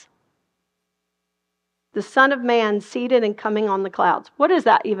clouds. The Son of Man seated and coming on the clouds. What does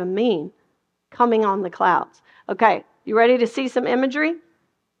that even mean? Coming on the clouds. Okay, you ready to see some imagery?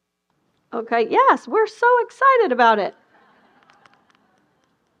 Okay, yes, we're so excited about it.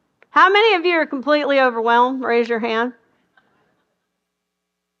 How many of you are completely overwhelmed? Raise your hand.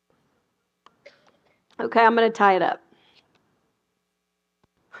 Okay, I'm going to tie it up.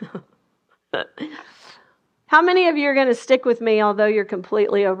 How many of you are going to stick with me although you're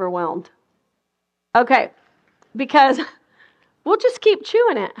completely overwhelmed? Okay, because we'll just keep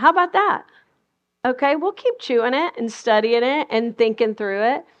chewing it. How about that? Okay, we'll keep chewing it and studying it and thinking through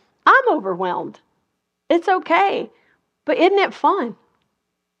it. I'm overwhelmed. It's okay. But isn't it fun?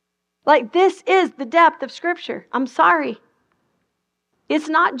 Like, this is the depth of Scripture. I'm sorry. It's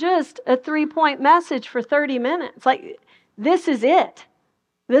not just a 3-point message for 30 minutes. Like, this is it.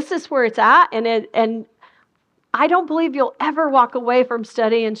 This is where it's at. And I don't believe you'll ever walk away from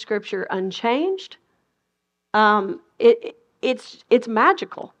studying Scripture unchanged. It's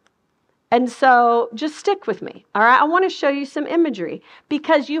magical. And so just stick with me, all right? I want to show you some imagery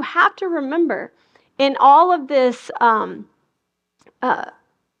because you have to remember in all of this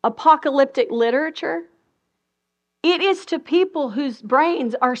apocalyptic literature, it is to people whose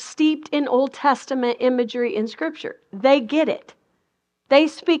brains are steeped in Old Testament imagery in Scripture. They get it. They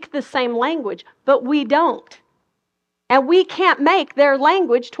speak the same language, but we don't. And we can't make their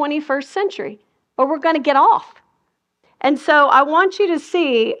language 21st century or we're going to get off. And so I want you to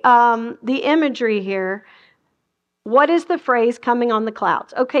see the imagery here. What is the phrase coming on the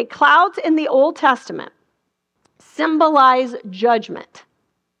clouds? Okay, clouds in the Old Testament symbolize judgment.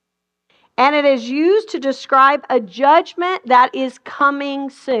 And it is used to describe a judgment that is coming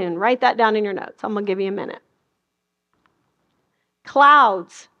soon. Write that down in your notes. I'm going to give you a minute.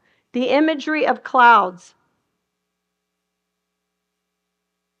 Clouds, the imagery of clouds.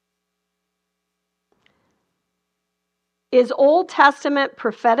 Is Old Testament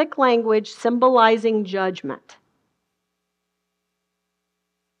prophetic language symbolizing judgment.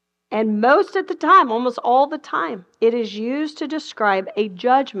 And most of the time, almost all the time, it is used to describe a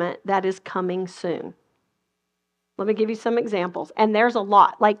judgment that is coming soon. Let me give you some examples. And there's a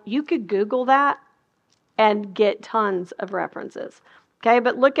lot. Like, you could Google that and get tons of references. Okay,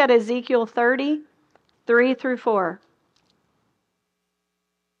 but look at Ezekiel 30, 3 through 4.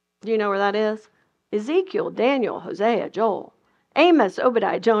 Do you know where that is? Ezekiel, Daniel, Hosea, Joel, Amos,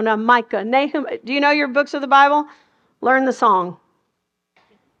 Obadiah, Jonah, Micah, Nahum. Do you know your books of the Bible? Learn the song.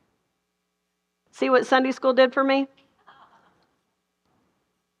 See what Sunday school did for me?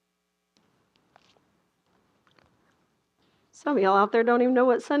 Some of y'all out there don't even know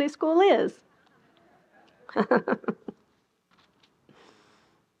what Sunday school is.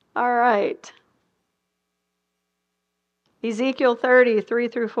 All right. Ezekiel 30, 3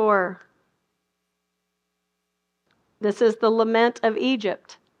 through 4. This is the lament of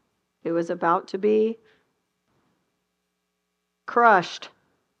Egypt. It was about to be crushed.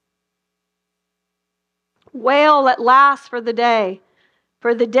 Wail at last for the day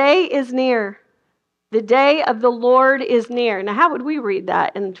is near. The day of the Lord is near. Now, how would we read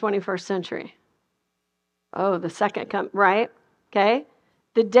that in the 21st century? Oh, the second right? Okay.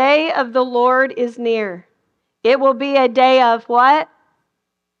 The day of the Lord is near. It will be a day of what?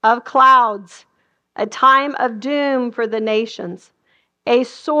 Of clouds. A time of doom for the nations. A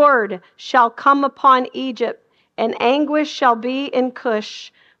sword shall come upon Egypt, and anguish shall be in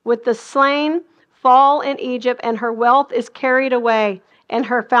Cush. With the slain fall in Egypt, and her wealth is carried away, and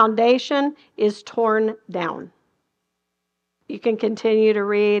her foundation is torn down. You can continue to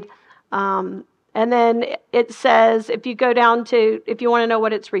read. And then it says, if you go down to, if you want to know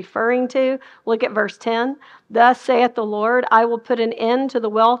what it's referring to, look at verse 10. Thus saith the Lord, I will put an end to the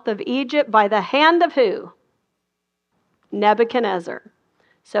wealth of Egypt by the hand of who? Nebuchadnezzar.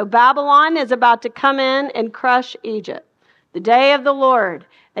 So Babylon is about to come in and crush Egypt. The day of the Lord,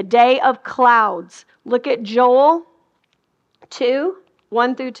 a day of clouds. Look at Joel 2,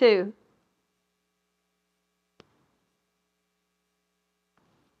 1 through 2.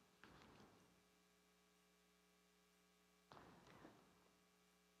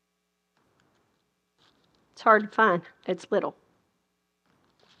 It's hard to find. It's little.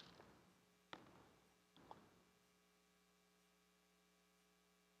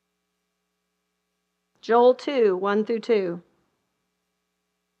 Joel 2, 1 through 2.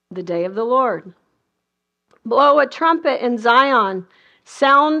 The day of the Lord. Blow a trumpet in Zion.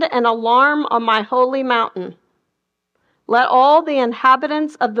 Sound an alarm on my holy mountain. Let all the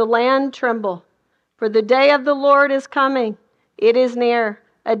inhabitants of the land tremble. For the day of the Lord is coming. It is near.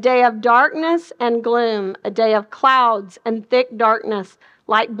 A day of darkness and gloom, a day of clouds and thick darkness,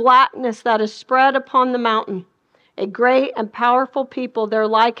 like blackness that is spread upon the mountain. A great and powerful people, their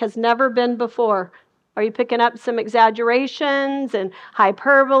like has never been before. Are you picking up some exaggerations and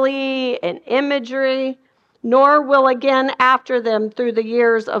hyperbole and imagery? Nor will again after them through the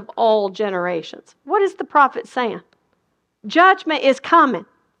years of all generations. What is the prophet saying? Judgment is coming.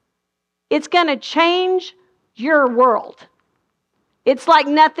 It's going to change your world. It's like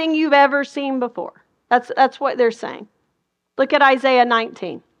nothing you've ever seen before. That's what they're saying. Look at Isaiah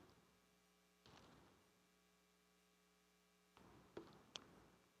 19.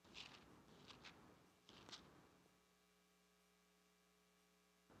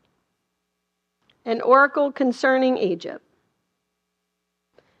 An oracle concerning Egypt.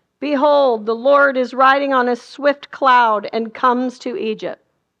 Behold, the Lord is riding on a swift cloud and comes to Egypt.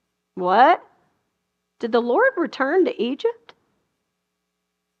 What? Did the Lord return to Egypt?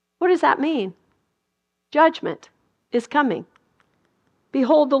 What does that mean? Judgment is coming.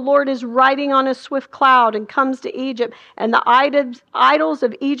 Behold, the Lord is riding on a swift cloud and comes to Egypt, and the idols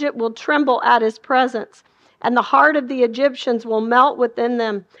of Egypt will tremble at his presence. And the heart of the Egyptians will melt within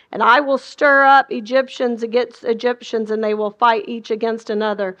them. And I will stir up Egyptians against Egyptians, and they will fight each against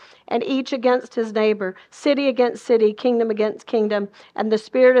another, and each against his neighbor, city against city, kingdom against kingdom. And the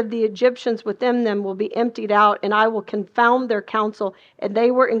spirit of the Egyptians within them will be emptied out, and I will confound their counsel. And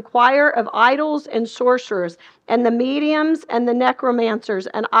they will inquire of idols and sorcerers, and the mediums and the necromancers,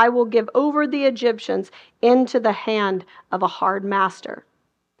 and I will give over the Egyptians into the hand of a hard master.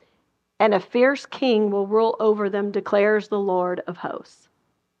 and a fierce king will rule over them, declares the Lord of hosts.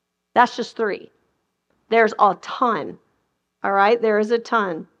 That's just 3. There's a ton. All right? There is a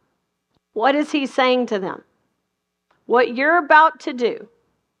ton. What is he saying to them? What you're about to do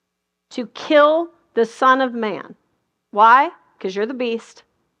to kill the Son of Man. Why? Because you're the beast.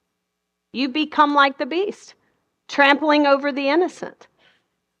 You become like the beast, trampling over the innocent.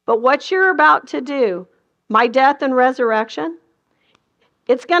 But what you're about to do, my death and resurrection,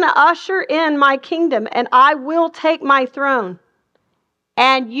 it's going to usher in my kingdom, and I will take my throne,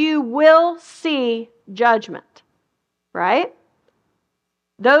 and you will see judgment, right?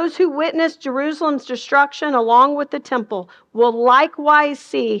 Those who witnessed Jerusalem's destruction along with the temple will likewise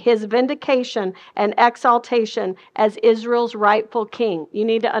see his vindication and exaltation as Israel's rightful king. You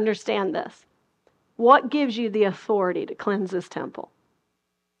need to understand this. What gives you the authority to cleanse this temple?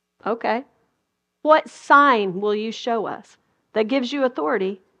 Okay. What sign will you show us that gives you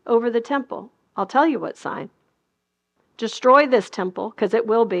authority over the temple? I'll tell you what sign. Destroy this temple, because it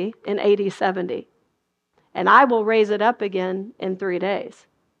will be in AD 70. And I will raise it up again in 3 days.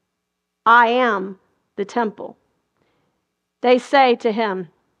 I am the temple. They say to him,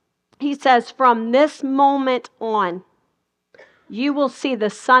 he says, from this moment on, you will see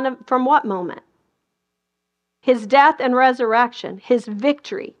the Son of, from what moment? His death and resurrection, his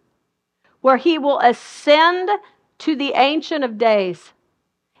victory, where he will ascend to the Ancient of Days.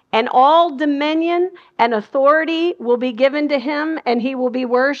 And all dominion and authority will be given to him, and he will be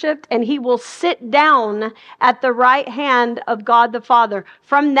worshipped, and he will sit down at the right hand of God the Father.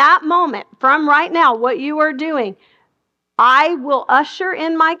 From that moment, from right now, what you are doing, I will usher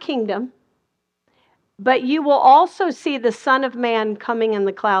in my kingdom, but you will also see the Son of Man coming in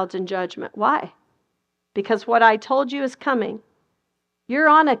the clouds in judgment. Why? Because what I told you is coming. You're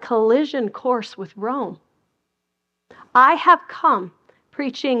on a collision course with Rome. I have come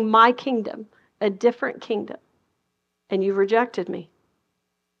preaching my kingdom, a different kingdom, and you rejected me.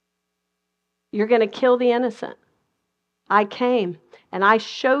 You're going to kill the innocent. I came and I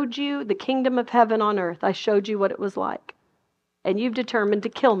showed you the kingdom of heaven on earth. I showed you what it was like. And you've determined to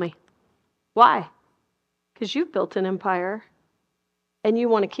kill me. Why? Because you've built an empire and you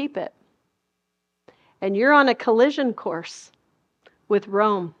want to keep it. And you're on a collision course with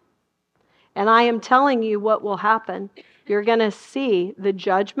Rome. And I am telling you what will happen. You're going to see the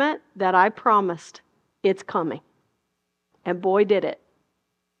judgment that I promised. It's coming. And boy, did it.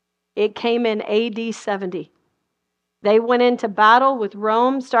 It came in AD 70. They went into battle with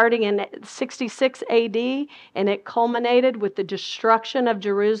Rome starting in 66 AD, and it culminated with the destruction of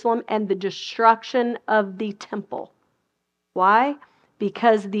Jerusalem and the destruction of the temple. Why?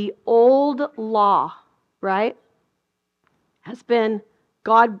 Because the old law, right, has been,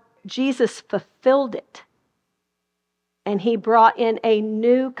 Jesus fulfilled it. And he brought in a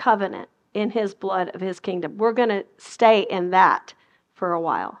new covenant in his blood of his kingdom. We're going to stay in that for a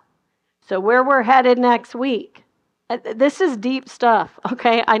while. So where we're headed next week, this is deep stuff,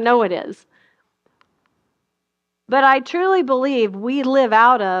 okay? I know it is. But I truly believe we live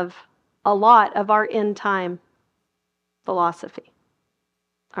out of a lot of our end time philosophy.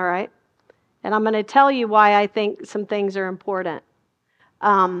 All right? And I'm going to tell you why I think some things are important.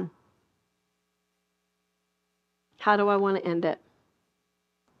 How do I want to end it?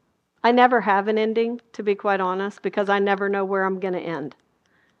 I never have an ending, to be quite honest, because I never know where I'm going to end.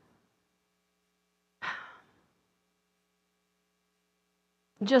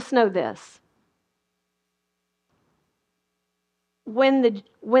 Just know this. When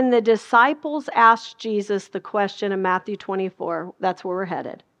the disciples asked Jesus the question in Matthew 24, that's where we're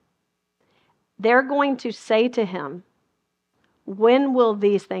headed. They're going to say to him, when will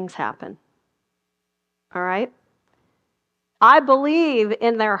these things happen? All right? I believe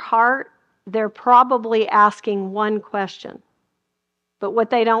in their heart, they're probably asking one question. But what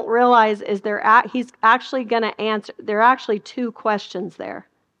they don't realize is he's actually going to answer, there are actually two questions there.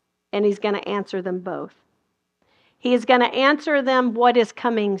 And he's going to answer them both. He is going to answer them what is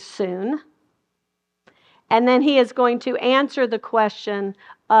coming soon. And then he is going to answer the question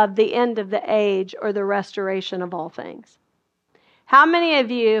of the end of the age or the restoration of all things. How many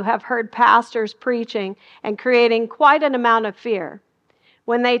of you have heard pastors preaching and creating quite an amount of fear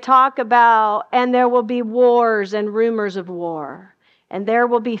when they talk about, and there will be wars and rumors of war, and there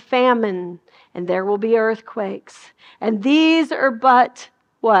will be famine, and there will be earthquakes, and these are but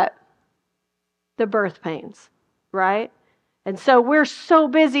what? The birth pains, right? And so we're so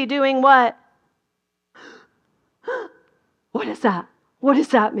busy doing what? What is that? What does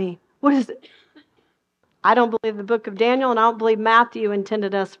that mean? What is it? I don't believe the book of Daniel, and I don't believe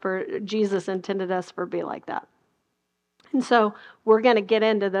Jesus intended us for be like that. And so we're going to get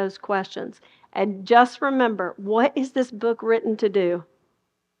into those questions. And just remember, what is this book written to do?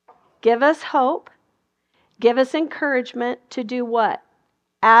 Give us hope. Give us encouragement to do what?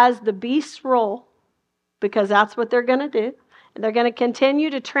 As the beasts roll, because that's what they're going to do. They're going to continue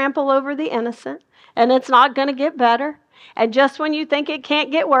to trample over the innocent, and it's not going to get better. And just when you think it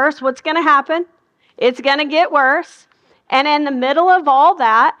can't get worse, what's going to happen? It's going to get worse. And in the middle of all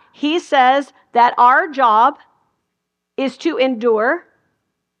that, he says that our job is to endure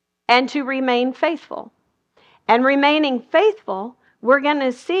and to remain faithful. And remaining faithful, we're going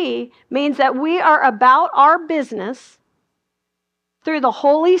to see, means that we are about our business through the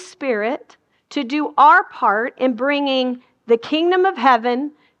Holy Spirit to do our part in bringing the kingdom of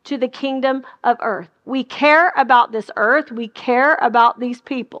heaven to the kingdom of earth. We care about this earth. We care about these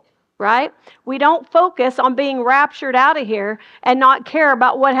people, right? We don't focus on being raptured out of here and not care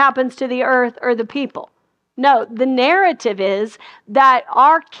about what happens to the earth or the people. No, the narrative is that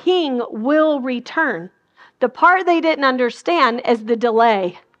our king will return. The part they didn't understand is the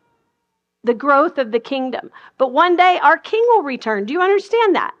delay, the growth of the kingdom. But one day our king will return. Do you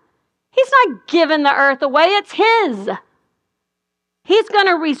understand that? He's not giving the earth away. It's his. He's going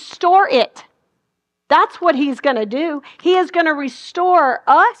to restore it. That's what he's going to do. He is going to restore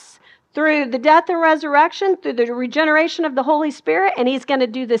us through the death and resurrection, through the regeneration of the Holy Spirit, and he's going to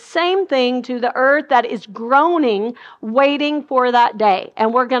do the same thing to the earth that is groaning, waiting for that day.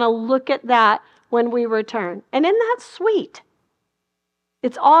 And we're going to look at that when we return. And isn't that sweet?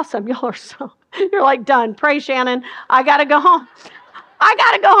 It's awesome. Y'all are you're like, done. Pray, Shannon. I got to go home. I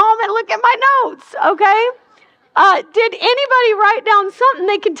got to go home and look at my notes, okay? Did anybody write down something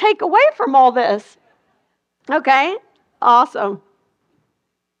they can take away from all this? Okay, awesome.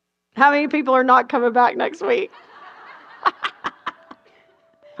 How many people are not coming back next week?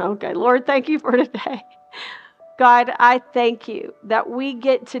 Okay, Lord, thank you for today. God, I thank you that we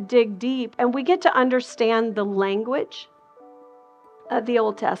get to dig deep and we get to understand the language of the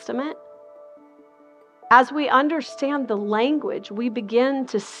Old Testament. As we understand the language, we begin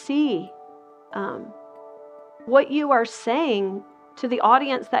to see what you are saying to the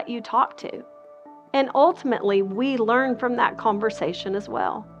audience that you talk to. And ultimately, we learn from that conversation as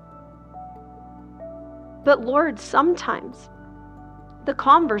well. But Lord, sometimes the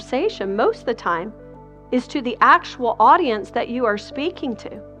conversation, most of the time, is to the actual audience that you are speaking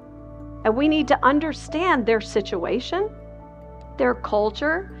to. And we need to understand their situation, their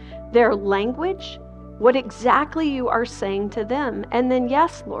culture, their language, what exactly you are saying to them. And then,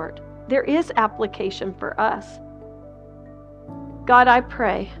 yes, Lord, there is application for us. God, I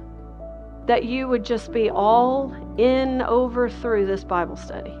pray that you would just be all in over through this Bible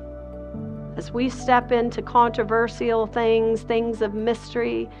study. As we step into controversial things of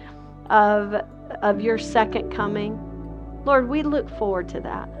mystery, of your second coming, Lord, we look forward to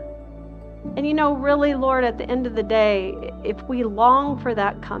that. And really, Lord, at the end of the day, if we long for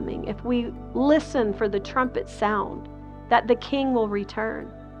that coming, if we listen for the trumpet sound, that the King will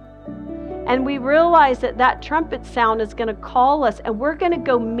return. And we realize that that trumpet sound is going to call us, and we're going to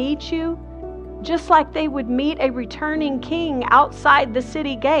go meet you just like they would meet a returning king outside the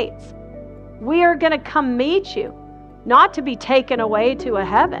city gates. We are going to come meet you, not to be taken away to a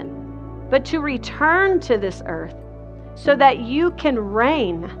heaven, but to return to this earth so that you can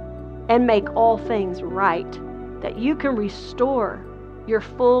reign and make all things right, that you can restore your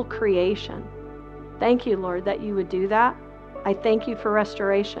full creation. Thank you, Lord, that you would do that. I thank you for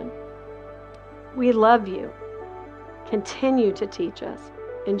restoration. We love you. Continue to teach us.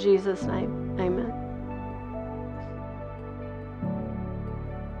 In Jesus' name, amen.